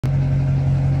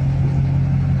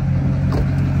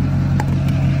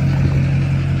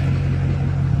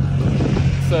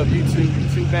up, YouTube?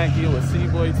 YouTube back here with Zay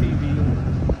Way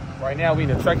TV. Right now we in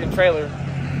a truck and trailer.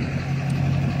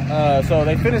 So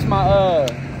they finished my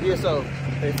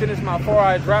they finished my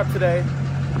 4-eye drop today.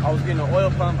 I was getting an oil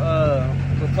pump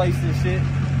replaced and shit.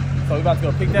 So we about to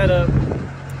go pick that up,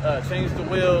 change the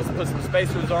wheels, put some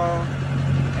spacers on,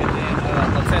 and then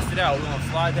go test it out. We're gonna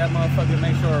slide that motherfucker,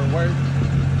 make sure it works.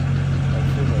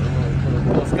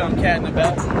 Little scum cat in the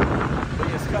back. But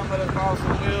yeah, scum let us borrow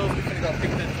some wheels. We're gonna go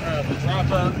pick the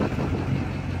drop up.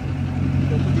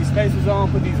 Go put these spacers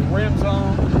on, put these rims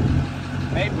on.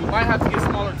 Maybe we might have to get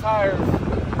smaller tires,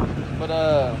 but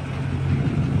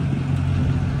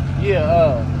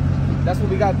that's what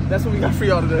we got. That's what we got for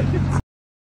y'all today.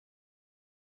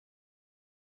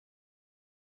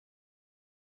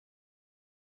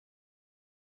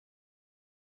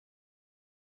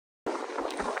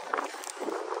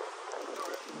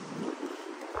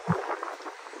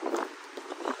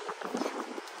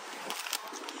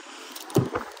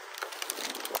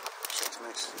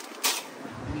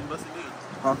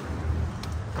 Huh?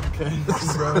 Okay,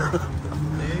 bro.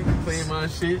 Nigga, playing my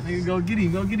shit. Nigga, go get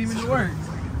him. Go get him into work.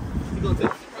 He gonna take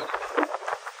it.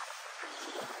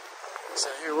 So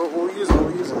here, what we using? What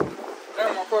we using?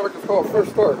 And my product is called Fresh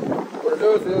Start. What it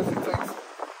does is it takes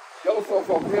yellow stuff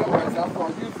off the headlights out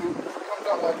on YouTube. It comes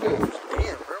out like this.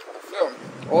 Damn, bro.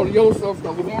 Yeah. All the yellow stuff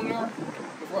that was on there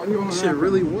is right here on the Shit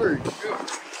really works. Yeah.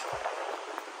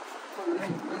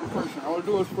 All I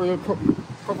do is spray a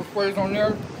couple sprays on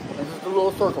there and just do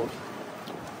little circles.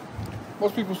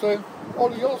 Most people say, oh,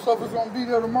 the yellow stuff is going to be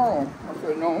there tomorrow. I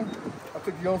said, no. I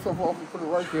took the yellow stuff off and put it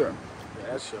right there.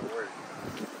 Yeah, that shit works.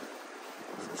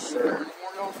 For Sure. Any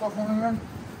more yellow stuff on there?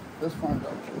 Let's find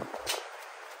out.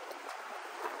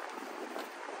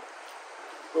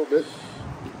 A little bit.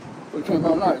 But it came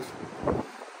out nice.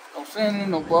 No sanding,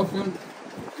 no buffing.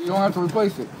 You don't have to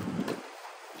replace it.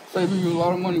 Saving you a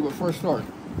lot of money with Fresh Start.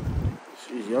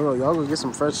 Jeez, y'all gonna get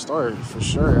some Fresh Start for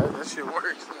sure. That shit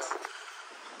works.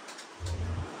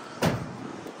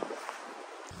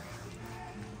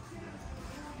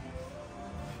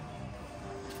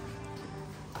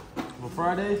 Well,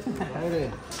 Friday?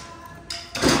 Friday.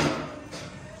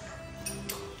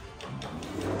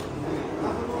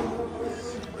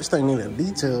 This thing need a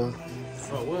detail.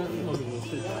 Oh, what?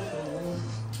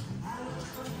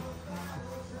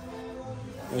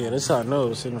 Yeah, that's how I know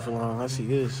it's sitting for long. I see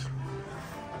this.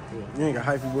 You ain't got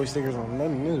hyphy boy stickers on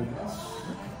nothing new.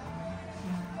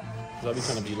 Cause I be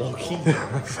trying to be low key.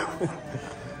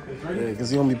 Yeah,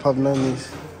 cause you don't be popping on these.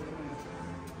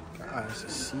 Gosh, a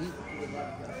seat.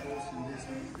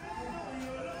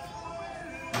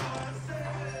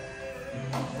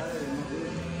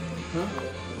 Huh?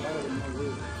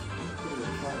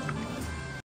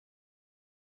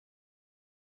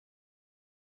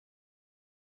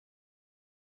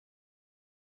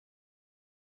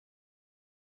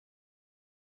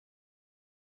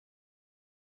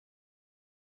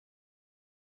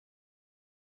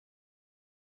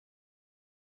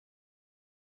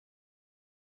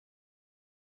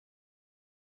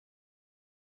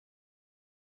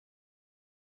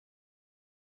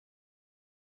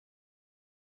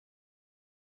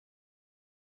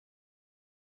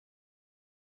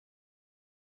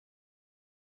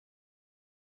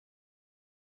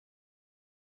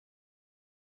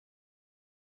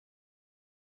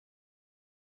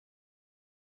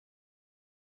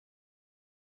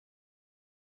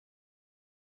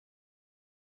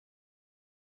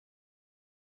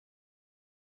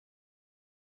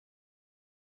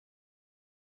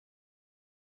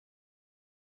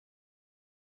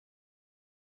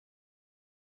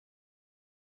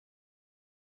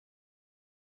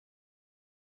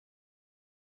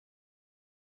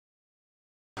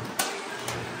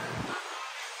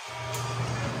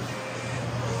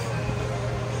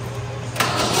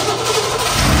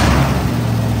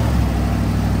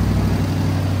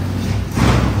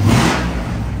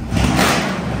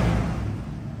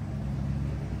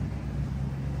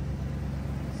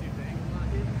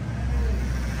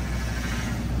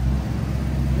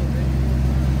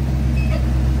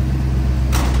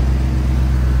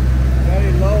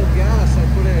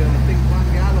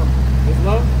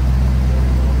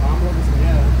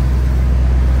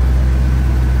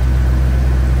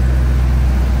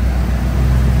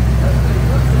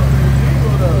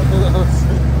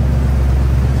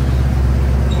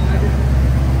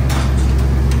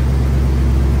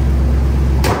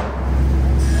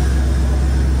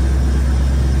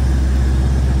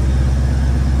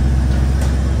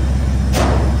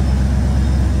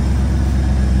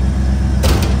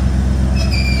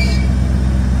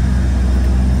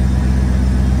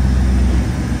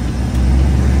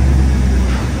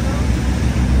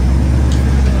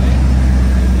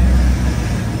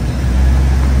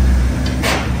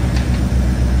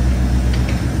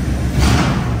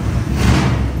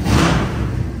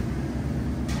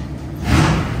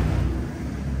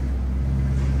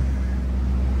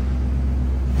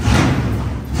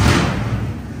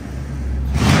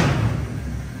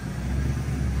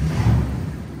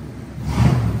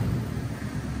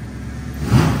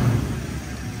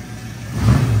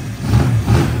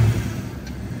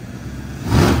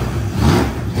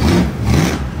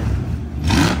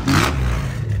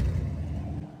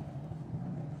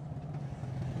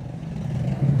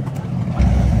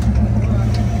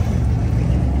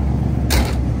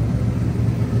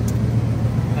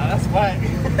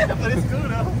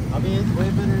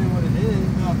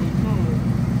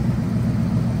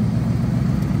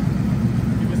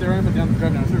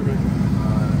 And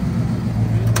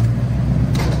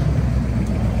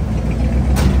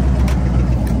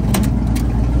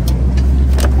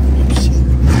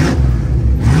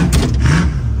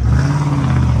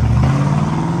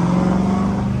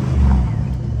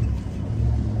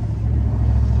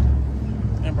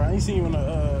bro, I ain't seen you in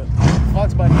a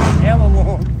Fox bike hella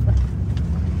long.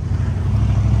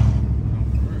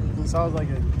 Since I was like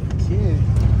a kid.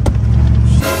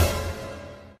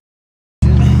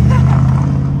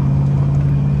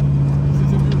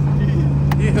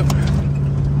 Yeah, bro.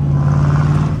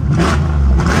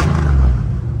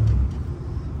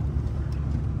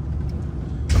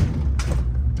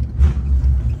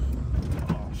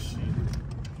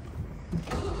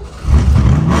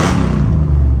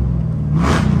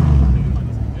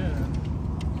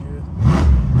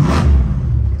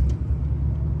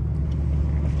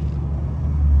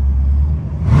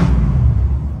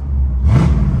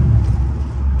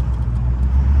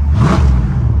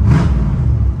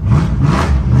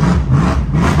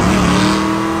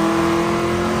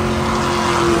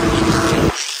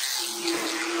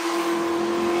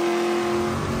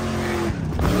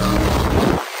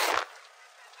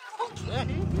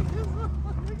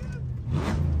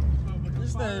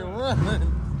 This thing running.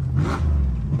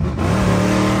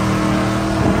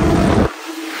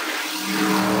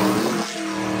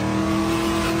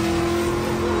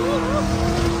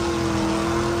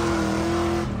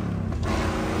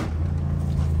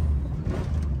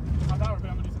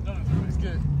 It's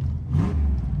good.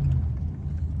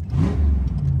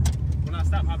 When I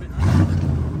stop, hop in.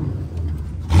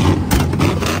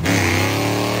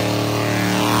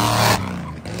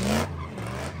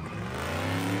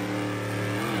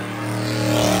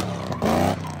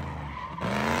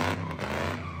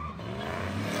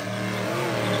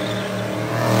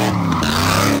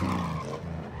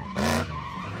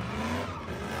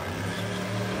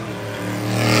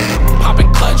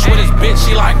 Bitch,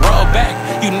 she like roll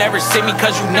back. You never see me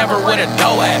cause you never with a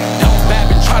dough at. Don't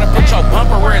bap and try to put your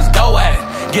bumper where it's dough at.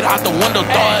 Get out the window,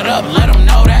 throw it up, let them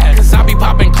know that. Cause I be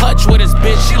popping clutch with this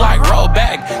bitch, she like roll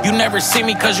back. You never see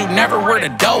me cause you never where the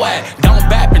dough at. Don't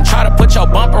bap and try to put your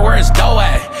bumper where it's dough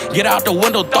at. Get out the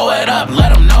window, throw it up,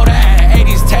 let them know that.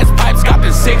 80s test pipes got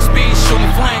the 6-speed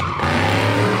shooting flame.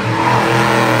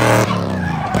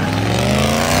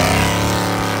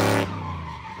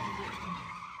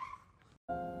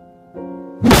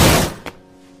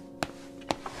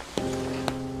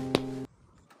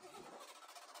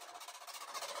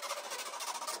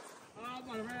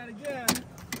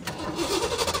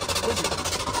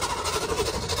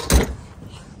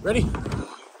 Ready?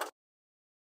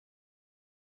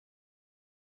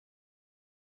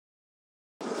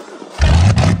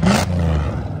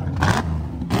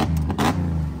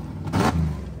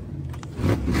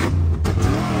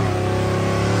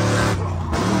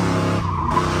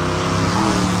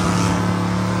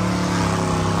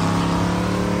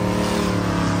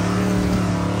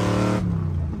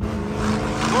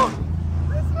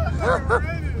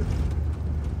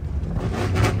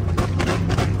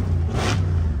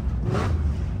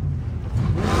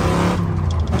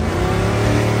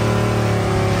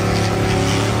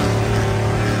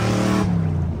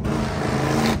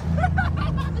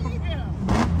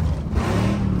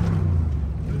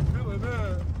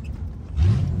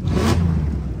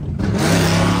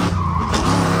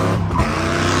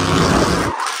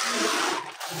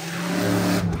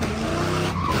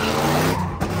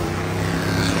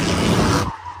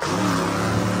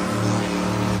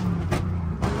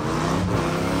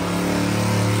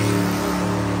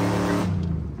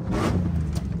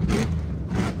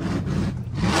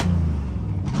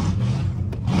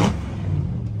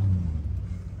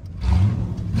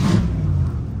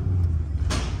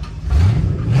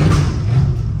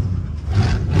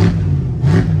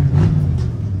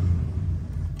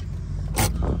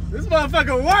 This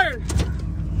motherfucker work.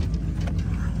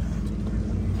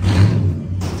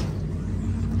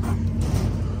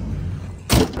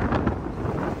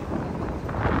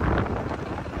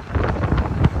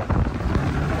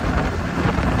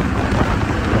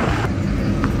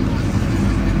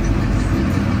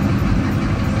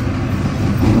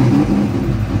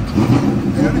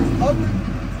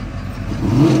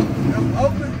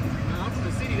 Open? Nah, I'm from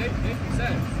the city. They from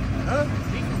Sac. Huh?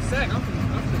 He from Sac. I'm from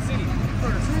the city.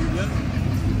 From the city? Yep.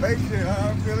 Big shit,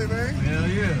 huh? Philly, man? Hell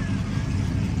yeah.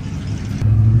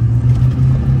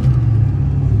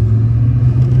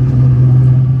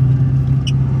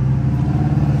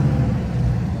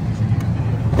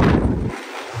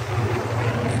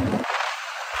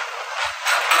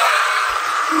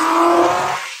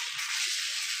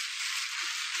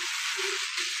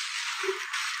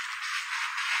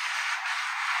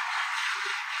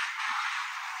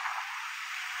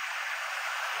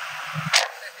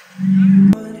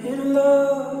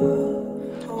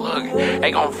 They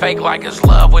gon' fake like it's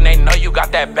love when they know you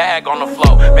got that bag on the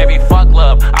floor. Baby, fuck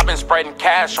love, I've been spreading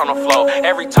cash on the floor.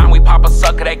 Every time we pop a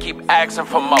sucker, they keep asking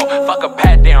for more. Fuck a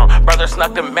pat down, brother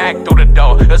snuck the Mac through the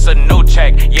door. It's a new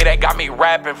check, yeah, they got me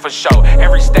rapping for show.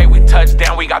 Every state we touch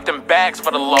down, we got them bags for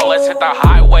the low. Let's hit the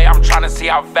highway, I'm trying to see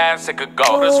how fast it could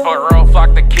go. This for real,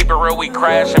 flock to keep it real, we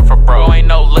crashing for bro. Ain't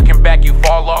no looking back, you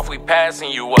fall off, we passing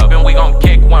you up. And we gon'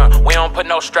 kick one, we don't put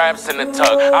no straps in the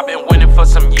tug. I've been winning for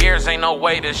some years, ain't no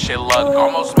way this shit luck.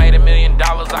 Almost made $1 million,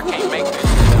 I can't make this shit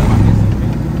up.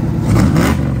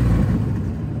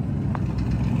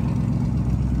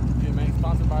 Yeah, man,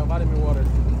 sponsored by Vitamin Water.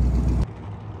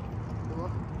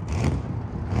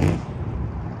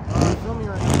 Film me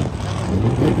right now.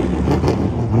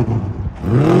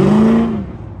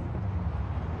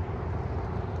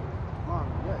 Mom,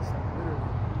 yes, literally.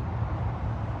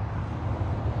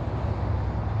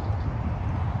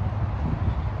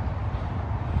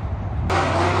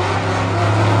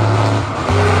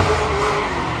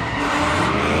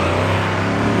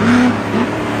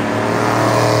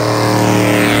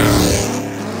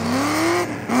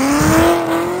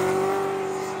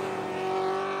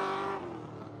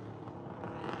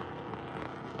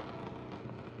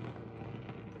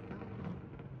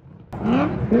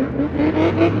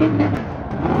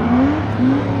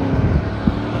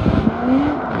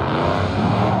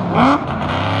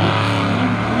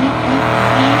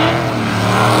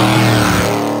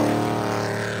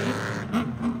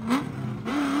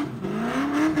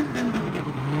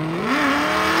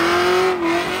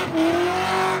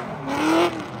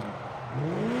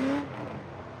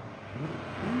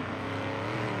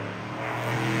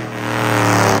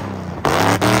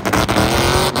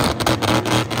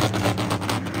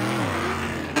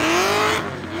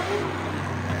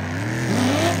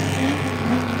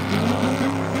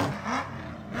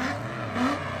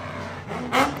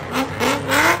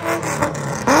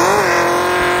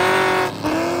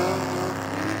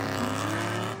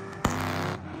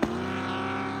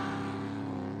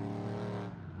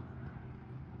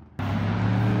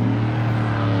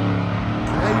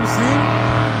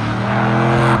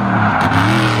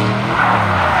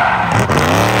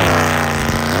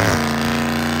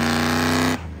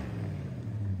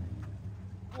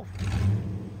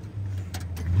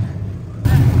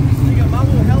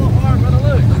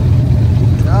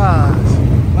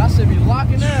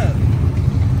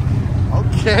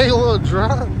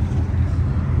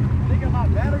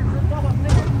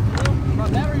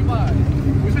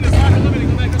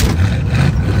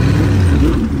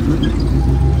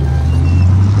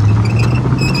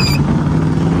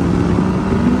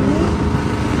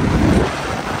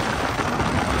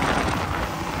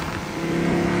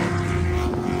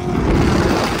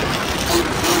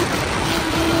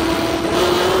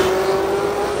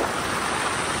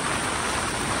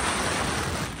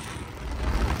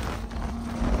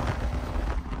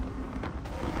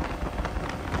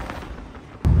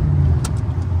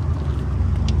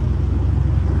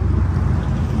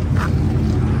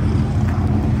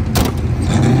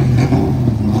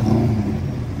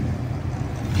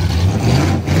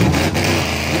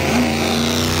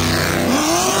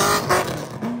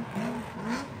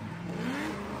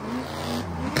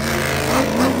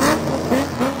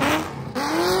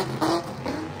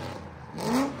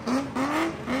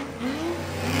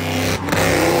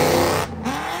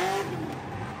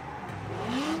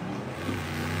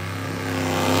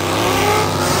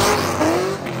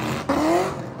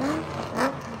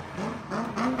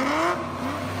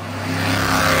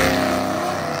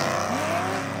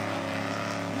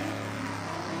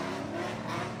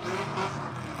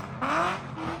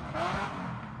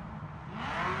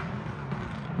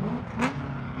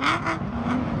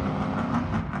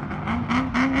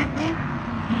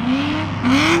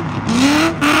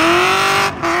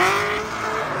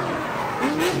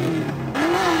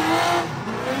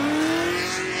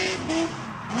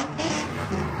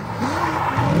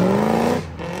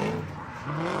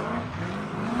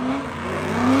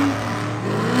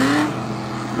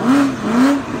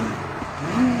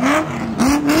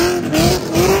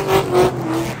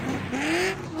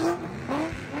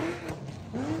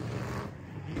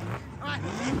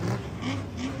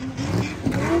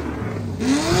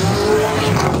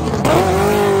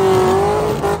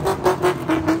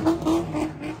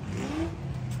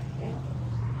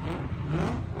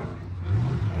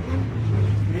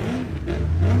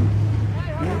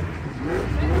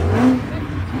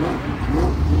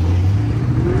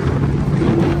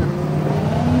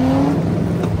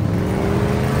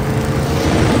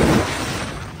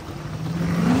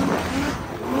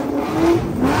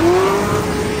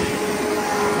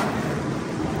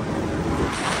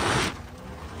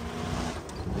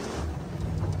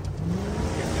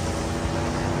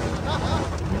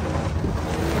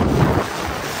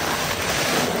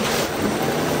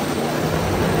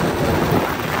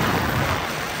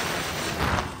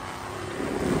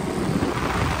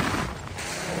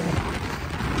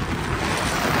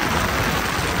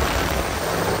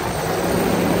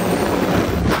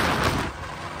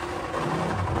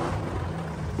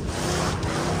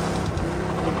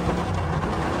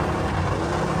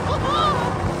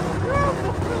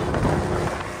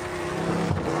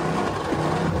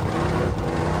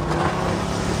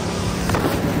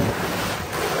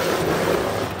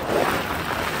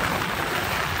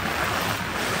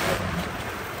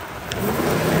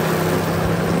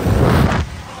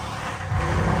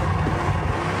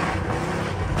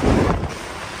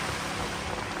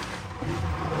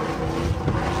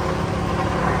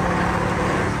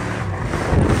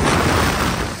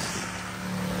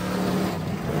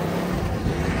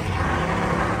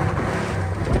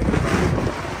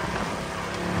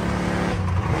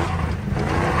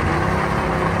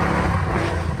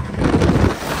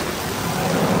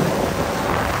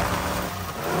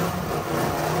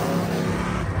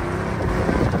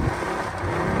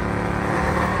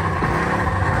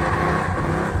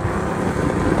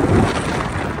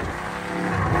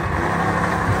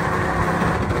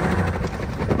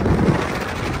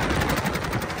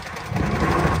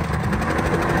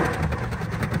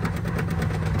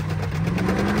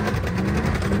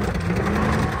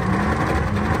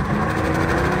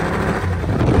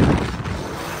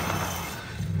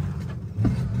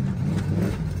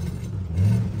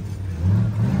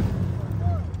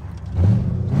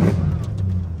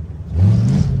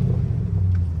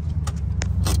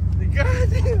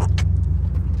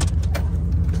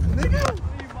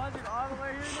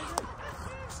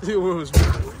 It was.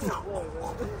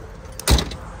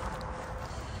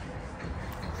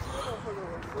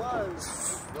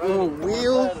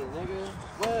 Wheel?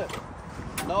 What?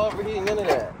 No overheating, none of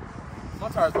that. My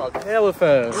tires about hella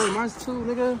fast. Hey, mine's two,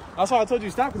 nigga. That's why I told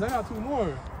you stop, because I got 2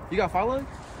 more. You got 5 legs?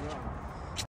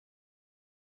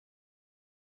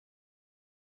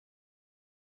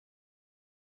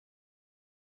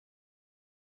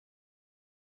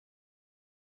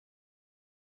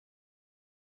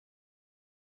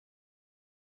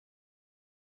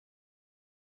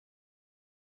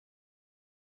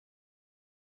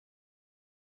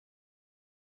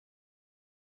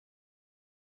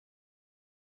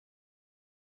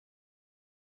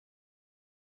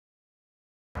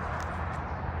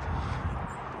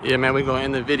 Yeah, man, we gonna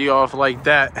end the video off like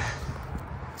that.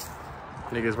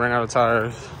 Niggas ran out of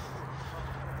tires.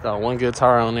 Got one good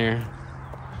tire on there,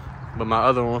 but my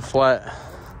other one flat,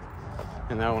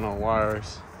 and that one on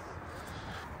wires.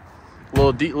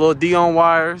 Little D on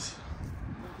wires.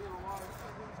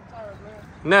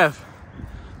 Neff,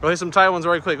 go hit some tight ones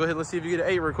right quick. Go ahead, let's see if you get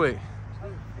an 8 real quick.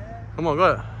 Come on, go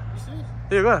ahead.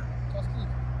 Yeah, go ahead.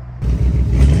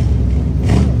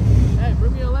 Hey,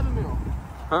 bring me an 11 mil.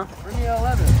 Huh? Bring me an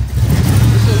 11.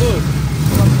 Just a look.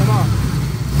 Come on.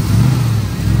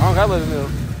 I don't got 11 mil.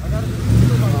 I got it.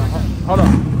 Hold on.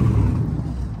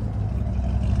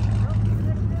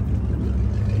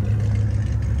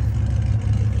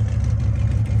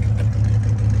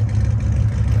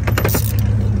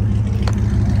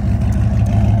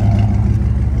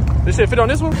 This shit fit on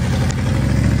this one?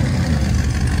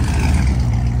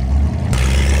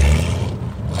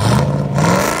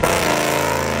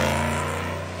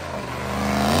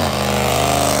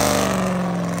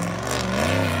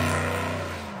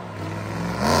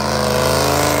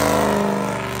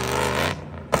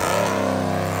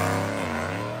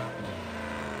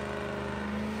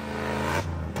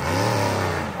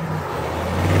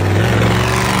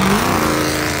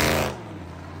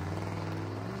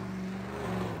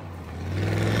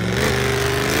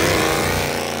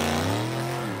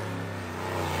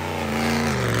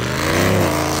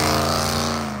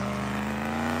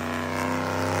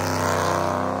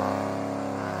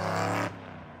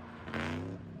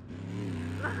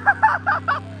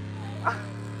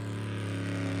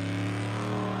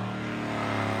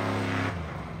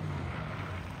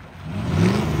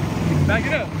 Back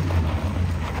it up.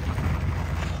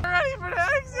 Ready for the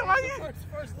exit? Why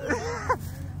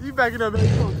you? You back it up, man.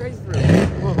 You going crazy for it.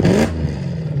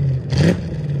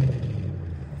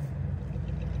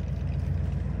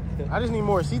 I just need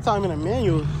more seat time in a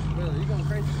manual. Really, you going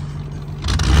crazy.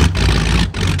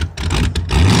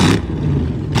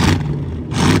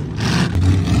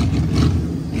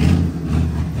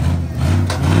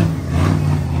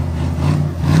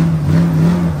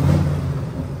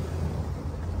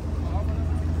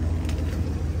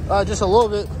 Just a little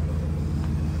bit.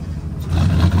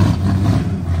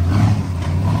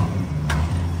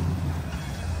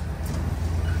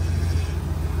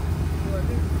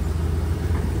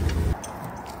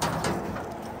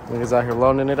 Niggas out here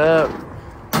loading it up.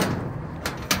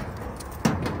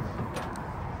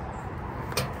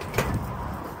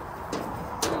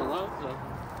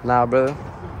 Nah, brother.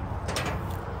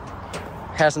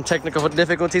 Had some technical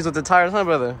difficulties with the tires, huh,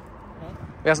 brother?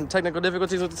 We had some technical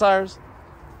difficulties with the tires.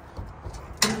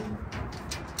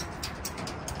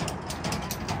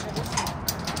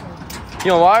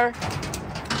 You on wire?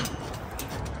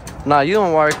 Nah, you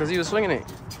on wire because you was swinging it.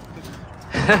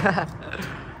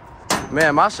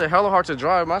 Man, my shit hella hard to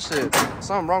drive. My shit,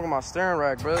 something wrong with my steering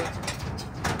rack, bro.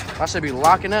 I should be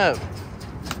locking up.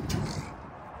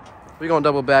 We gonna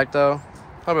double back though.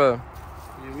 Huh, brother?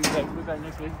 Yeah, we back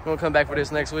next week. We're gonna come back for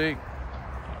this next week.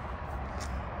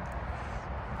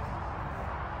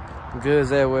 Good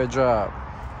Zay Way drop.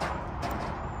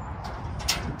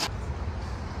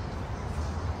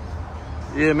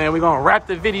 Yeah, man, we're gonna wrap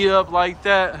the video up like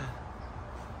that.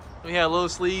 We had little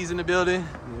sleeves in the building.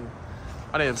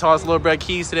 I didn't toss little Brett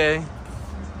keys today.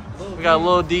 We got a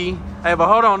little D. Hey, but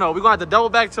hold on, no. We're gonna have to double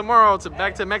back tomorrow to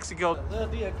back to Mexico. Little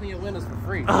D will clean your windows for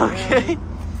free. Okay.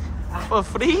 For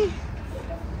free?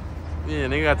 Yeah,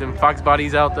 they got them Fox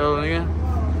bodies out though, nigga.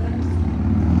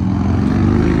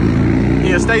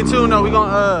 Yeah, stay tuned though. We're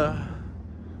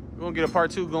gonna get a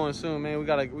part 2 going soon, man. We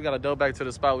gotta double back to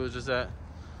the spot we was just at.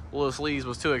 Little Sleeves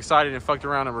was too excited and fucked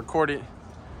around and recorded.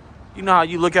 You know how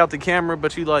you look out the camera,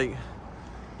 but you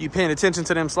paying attention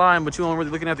to them sliding, but you don't really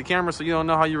looking at the camera, so you don't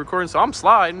know how you recording. So I'm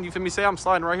sliding, you feel me? Say I'm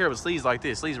sliding right here with Sleeves like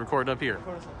this. Sleeves recording up here.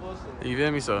 You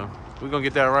feel me? So we're gonna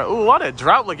get that right. Ooh, why that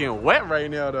drop looking wet right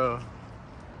now though?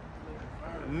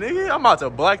 Nigga, I'm about to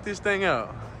black this thing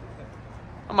out.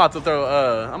 I'm about to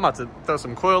throw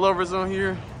some coilovers on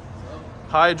here.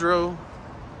 Hydro.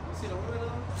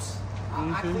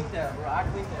 I clicked that, bro. I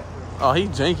clicked that, bro. Oh, he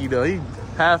janky though. He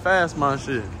half-assed my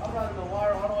shit. I'm running the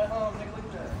wire all the way home. Nigga, look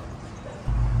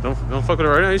at that. Don't fuck with it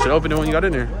right now. You should open it when you got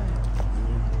in there.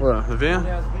 What? The van?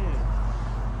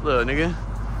 Look, nigga.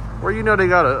 Where you know they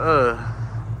got a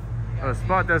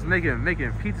spot that's making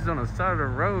pizzas on the side of the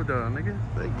road though, nigga?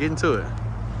 They get into it.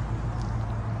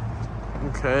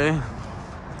 Okay.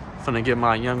 Finna get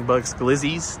my Young Bucks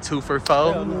glizzies 2 for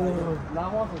 $4. No,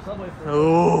 I want some Subway for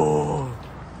Oh.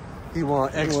 He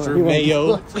want extra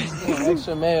mayo.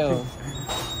 extra mayo.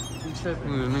 You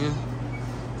tripping.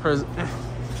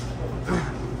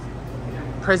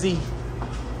 Prezi.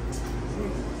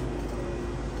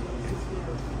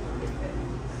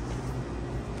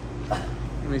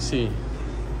 Let me see.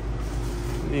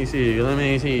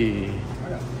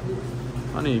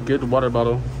 I need a good water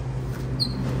bottle.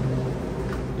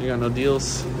 You got no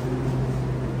deals?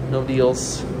 No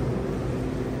deals.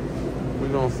 We're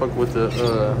gonna fuck with the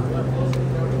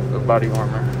body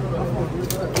armor.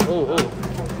 Oh.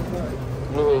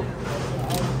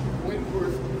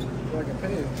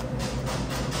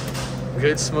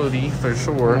 Good smoothie for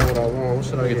sure. What I want. What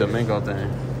should I Get the mango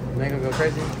thing. Mango go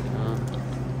crazy?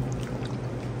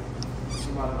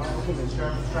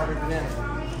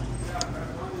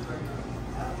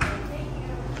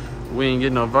 We ain't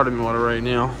getting no vitamin water right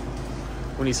now.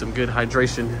 We need some good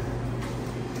hydration.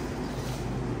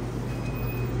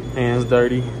 Hands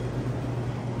dirty.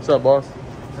 What's up, boss?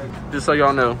 Just so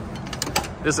y'all know,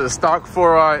 this is a stock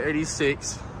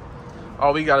 4i86.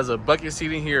 All we got is a bucket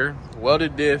seat in here,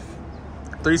 welded diff,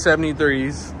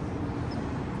 373s,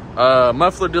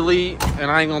 muffler delete, and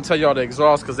I ain't gonna tell y'all the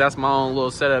exhaust because that's my own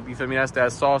little setup. You feel me? That's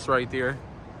that sauce right there.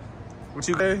 What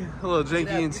you got? A little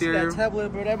janky interior. That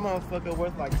tablet, bro, that motherfucker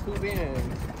worth like 2 bands.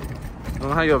 I don't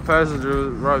know how your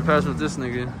passenger ride past with this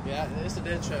nigga. Yeah, it's a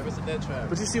dead trap. It's a dead trap.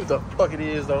 But you see what the fuck it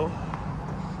is though?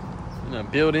 In a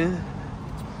building.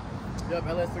 Yup,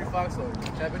 LS3 Foxhole.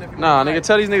 Tap in if you Nah, want nigga, to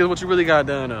tell these niggas what you really got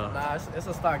done though. Nah, it's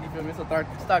a stock. You feel me? It's a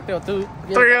stock tail too.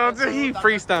 302, he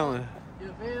freestyling.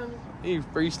 You feel me? He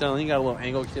freestyling. He got a little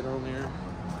angle kit on there.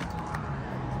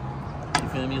 You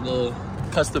feel me? A little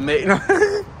custom made.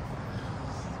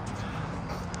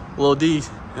 Little D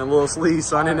and little sleeve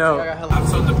signing out. I'm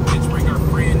so